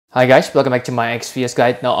Hi guys, welcome back to my XPS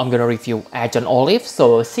guide. Now I'm gonna review Agent Olive.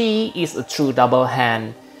 So she is a true double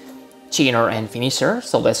hand chainer and finisher.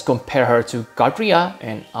 So let's compare her to Gadria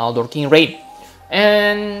and Aldor King Raid.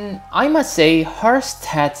 And I must say her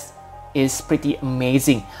stats is pretty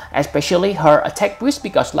amazing, especially her attack boost,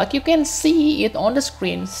 because like you can see it on the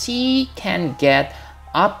screen, she can get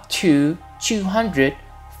up to 240%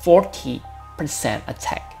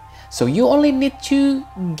 attack. So you only need to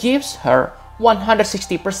give her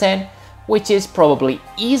 160%, which is probably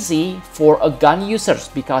easy for a gun users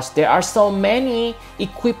because there are so many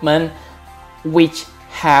equipment which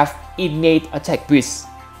have innate attack boost.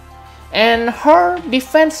 And her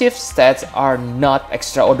defensive stats are not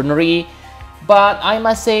extraordinary, but I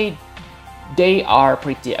must say they are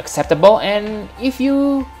pretty acceptable. And if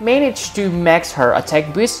you manage to max her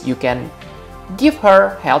attack boost, you can give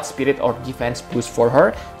her health spirit or defense boost for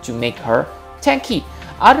her to make her tanky.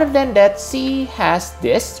 Other than that, she has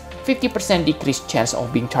this 50% decreased chance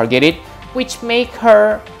of being targeted, which make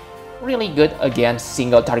her really good against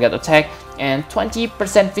single target attack, and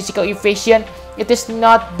 20% physical evasion. It is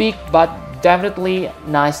not big, but definitely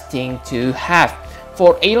nice thing to have.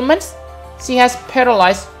 For ailments, she has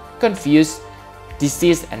paralyzed, confused,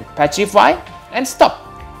 disease, and petrify, and stop.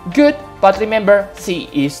 Good, but remember, she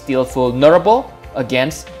is still vulnerable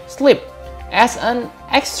against sleep. As an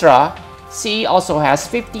extra, she also has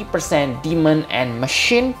 50% demon and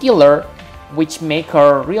machine killer, which make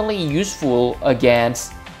her really useful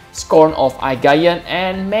against Scorn of Aigayan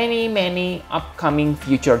and many upcoming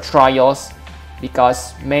future trials,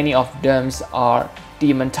 because many of them are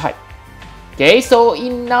demon type. Okay, so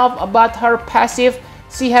enough about her passive.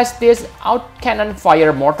 She has this out cannon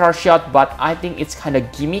fire mortar shot, but I think it's kind of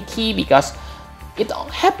gimmicky because it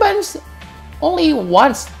happens only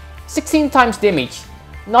once, 16 times damage,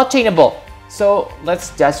 not chainable. So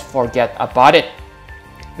let's just forget about it.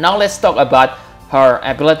 Now let's talk about her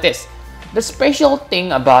abilities. The special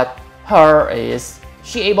thing about her is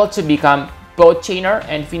she able to become both chainer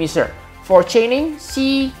and finisher. For chaining,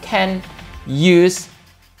 she can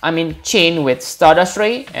chain with Stardust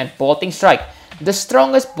Ray and Bolting Strike. The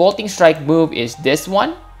strongest Bolting Strike move is this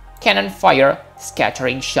one, Cannon Fire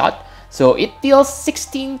Scattering Shot. So it deals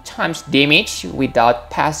 16 times damage without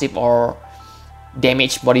passive or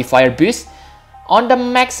damage modifier boost. On the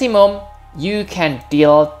maximum, you can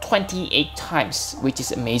deal 28 times, which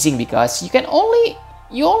is amazing because you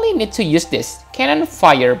only need to use this Cannon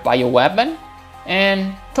Fire bio weapon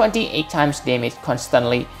and 28 times damage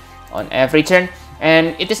constantly on every turn.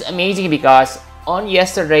 And it is amazing because on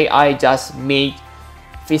yesterday I just made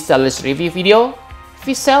Physalis review video.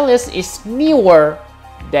 Physalis is newer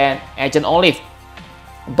than Agent Olive,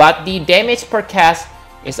 but the damage per cast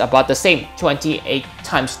is about the same, 28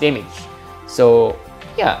 times damage. So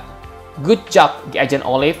yeah, good job Agent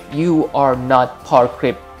Olive, you are not power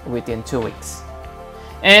creep within 2 weeks.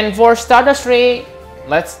 And for Stardust Ray,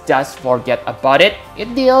 let's just forget about it.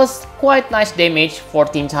 It deals quite nice damage,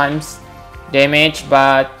 14 times damage,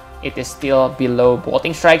 but it is still below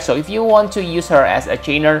Bolting Strike. So if you want to use her as a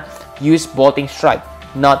chainer, use Bolting Strike,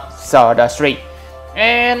 not Stardust Ray.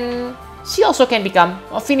 And she also can become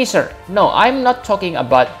a finisher. No, I'm not talking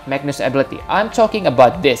about Magnus' ability. I'm talking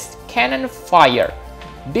about this Cannon Fire.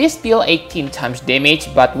 This deal 18 times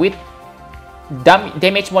damage, but with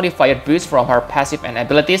damage modifier boost from her passive and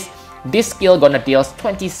abilities, this skill gonna deal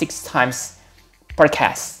 26 times per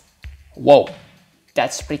cast. Whoa,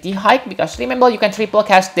 that's pretty high because remember you can triple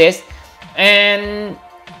cast this. And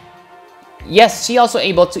yes, she also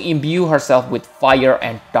able to imbue herself with fire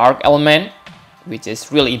and dark element, which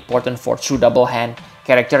is really important for true double hand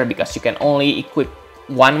character because you can only equip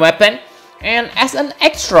one weapon. And as an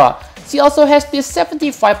extra, she also has this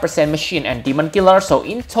 75% machine and demon killer, so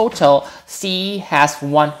in total she has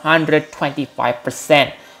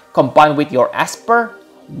 125%. Combined with your Asper,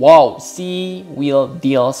 wow, she will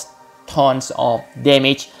deal tons of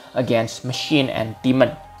damage against machine and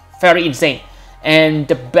demon. Very insane. And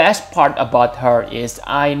the best part about her is,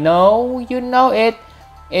 I know you know it,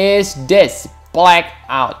 is this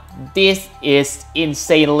Blackout. This is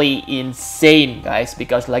insanely insane, guys,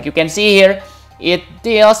 because like you can see here, it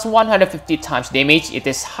deals 150 times damage. It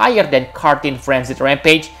is higher than Cartin Frenzied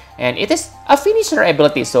Rampage, and it is a finisher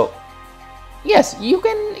ability. So yes, you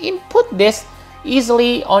can input this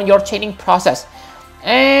easily on your chaining process.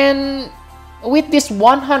 And with this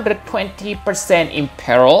 120%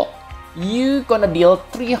 imperil, you're gonna deal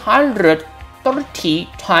 330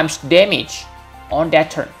 times damage on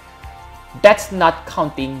that turn. That's not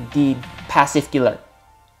counting the passive killer.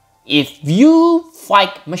 If you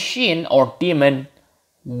fight machine or demon,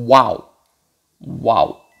 wow,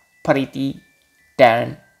 pretty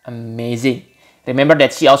darn amazing. Remember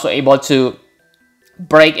that she also able to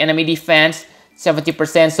break enemy defense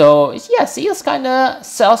 70%. So yeah, she is kind of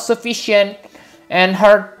self-sufficient, and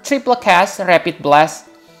her triple cast rapid blast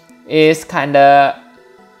is kind of,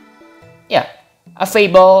 yeah, a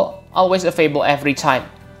fable, always a fable every time.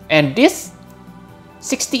 And this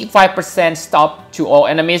 65% stop to all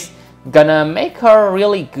enemies gonna make her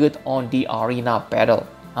really good on the arena battle,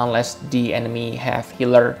 unless the enemy have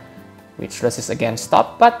healer which resists against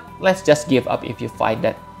stop. But let's just give up if you fight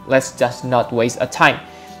that. Let's just not waste a time.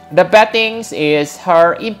 The bad things is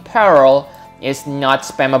her Imperil is not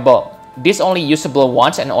spammable. This only usable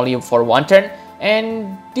once and only for one turn,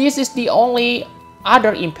 and this is the only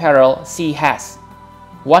other Imperil she has.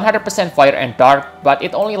 100% fire and dark, but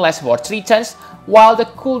it only lasts for 3 turns, while the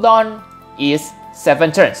cooldown is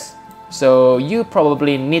 7 turns. So you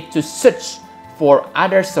probably need to search for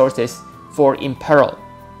other sources for Imperil.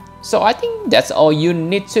 So I think that's all you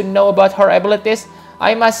need to know about her abilities.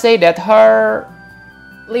 I must say that her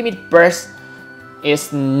limit burst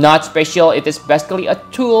is not special. It is basically a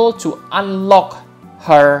tool to unlock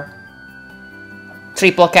her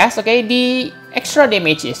triple cast. Okay, the extra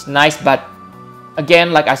damage is nice, but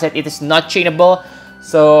again, like I said, it is not chainable.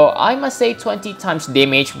 So I must say 20 times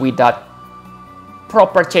damage without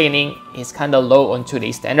proper chaining is kind of low on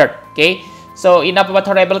today's standard. Okay, so enough about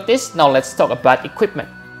her abilities. Now let's talk about equipment.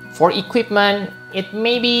 For equipment, it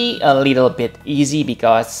may be a little bit easy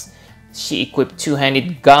because she equipped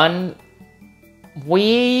two-handed gun.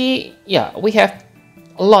 We have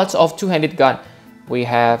lots of two-handed gun. We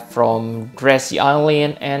have from Dressy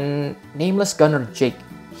Island and Nameless Gunner Jake.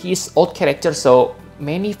 He's old character, so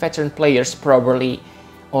many veteran players probably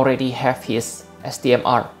already have his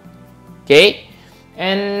STMR. Okay,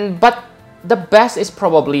 but the best is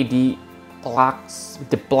probably the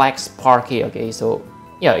Black Sparky. Okay, so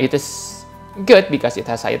yeah, it is good because it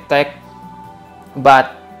has high attack,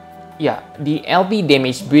 but yeah, the LB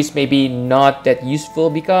damage boost may be not that useful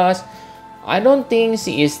because I don't think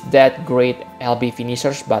she is that great LB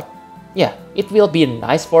finishers, but yeah, it will be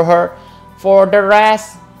nice for her. For the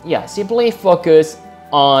rest, yeah, simply focus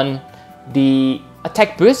on the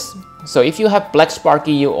attack boost. So if you have Black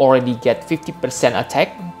Sparky, you already get 50%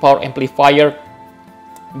 attack, power amplifier,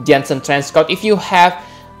 Jensen Transcoat. If you have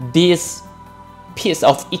this piece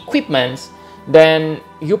of equipment, then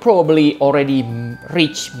you probably already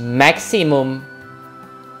reach maximum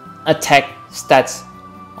attack stats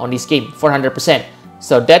on this game, 400%.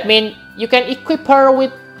 So that means you can equip her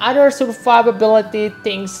with other survivability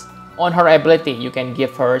things on her ability. You can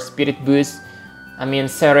give her Spirit Boost,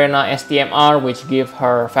 Serena STMR, which give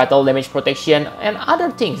her fatal damage protection and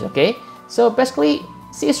other things. Okay, so basically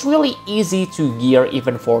she is really easy to gear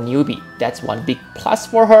even for newbie. That's one big plus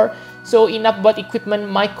for her. So enough about equipment.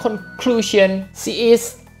 My conclusion, she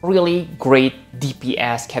is really great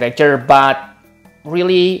DPS character, but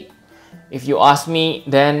really, if you ask me,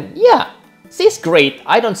 then yeah, she's great.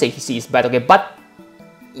 I don't say she is bad, okay, but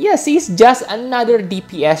yeah, she's just another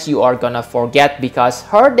DPS you are gonna forget because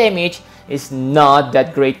her damage is not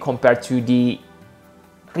that great compared to the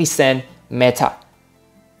recent meta.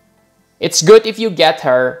 It's good if you get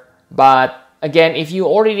her, but again, if you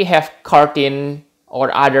already have Kartin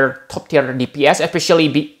or other top tier DPS,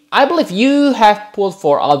 especially I believe you have pulled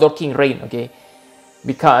for Aldor King Rain, okay?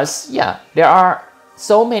 Because yeah, there are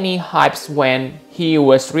so many hypes when he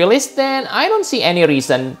was released, then I don't see any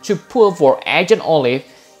reason to pull for Agent Olive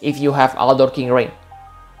if you have Aldor King Rain.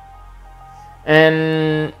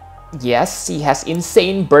 And yes, she has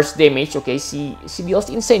insane burst damage, okay? She deals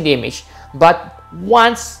insane damage, but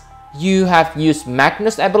once you have used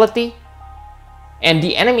Magnus ability and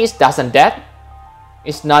the enemies doesn't dead,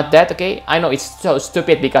 it's not that, okay? I know it's so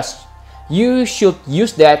stupid because you should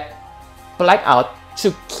use that blackout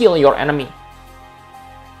to kill your enemy,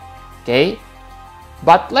 okay?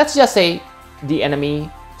 But let's just say the enemy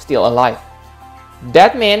still alive.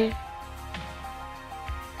 That means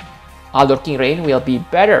Aldor King Rain will be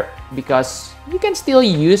better because you can still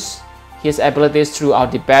use his abilities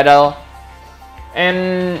throughout the battle.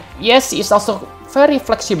 And yes, it's also very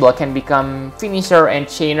flexible, can become finisher and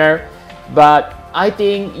chainer, but I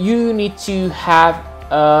think you need to have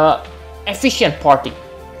an efficient party.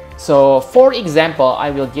 So for example,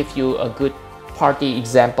 I will give you a good party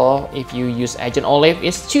example if you use Agent Olive,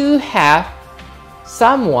 is to have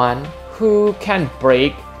someone who can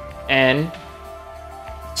break and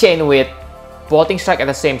chain with Bolting Strike at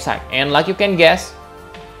the same time. And like you can guess,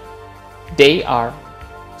 they are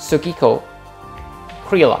Tsukiko,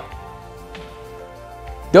 Krilla.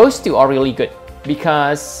 Those two are really good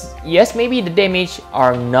because yes, maybe the damage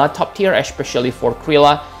are not top tier, especially for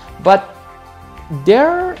Krilla, but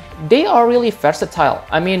they are really versatile.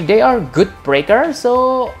 I mean, they are good breakers,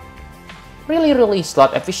 so really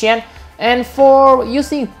slot efficient. And for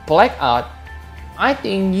using Blackout, I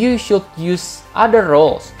think you should use other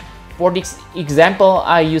roles. For this example,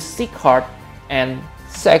 I use Seekheart and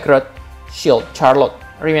Sacred Shield Charlotte.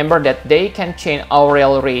 Remember that they can chain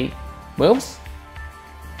auxiliary moves.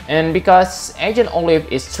 And because Agent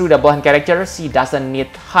Olive is true double hand character, she doesn't need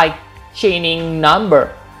high chaining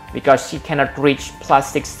number because she cannot reach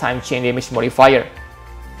 +6 times chain damage modifier.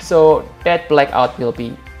 So that Blackout will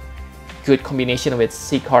be good combination with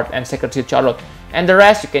Seekheart and Sacred Shield Charlotte. And the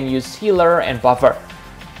rest you can use healer and buffer.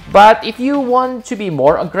 But if you want to be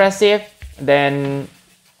more aggressive, then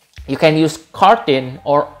you can use Kartin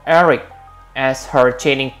or Eric as her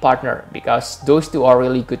chaining partner, because those two are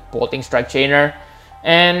really good bolting strike chainer.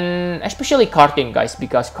 And especially Kartin, guys,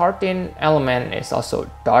 because Kartin element is also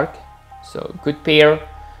dark, so good pair.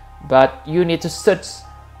 But you need to search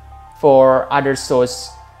for other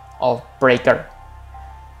source of breaker.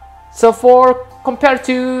 So for compared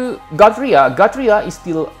to Godria is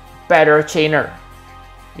still better chainer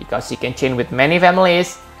because she can chain with many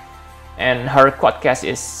families, and her quadcast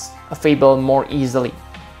is available more easily.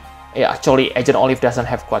 Yeah, actually Agent Olive doesn't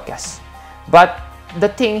have quadcast. But the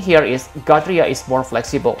thing here is Godria is more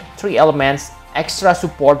flexible. 3 elements, extra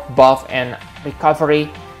support, buff, and recovery.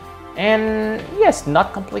 And yes,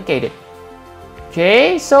 not complicated.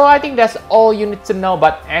 Okay, so I think that's all you need to know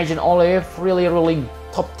about Agent Olive. Really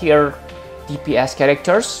top tier DPS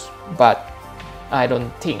characters, but I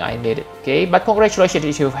don't think I need it. Okay, but congratulations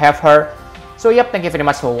if you have her. So yep, thank you very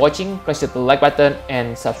much for watching. Please hit the like button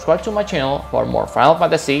and subscribe to my channel for more Final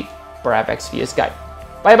Fantasy Prep XPS guide.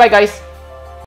 Bye bye guys.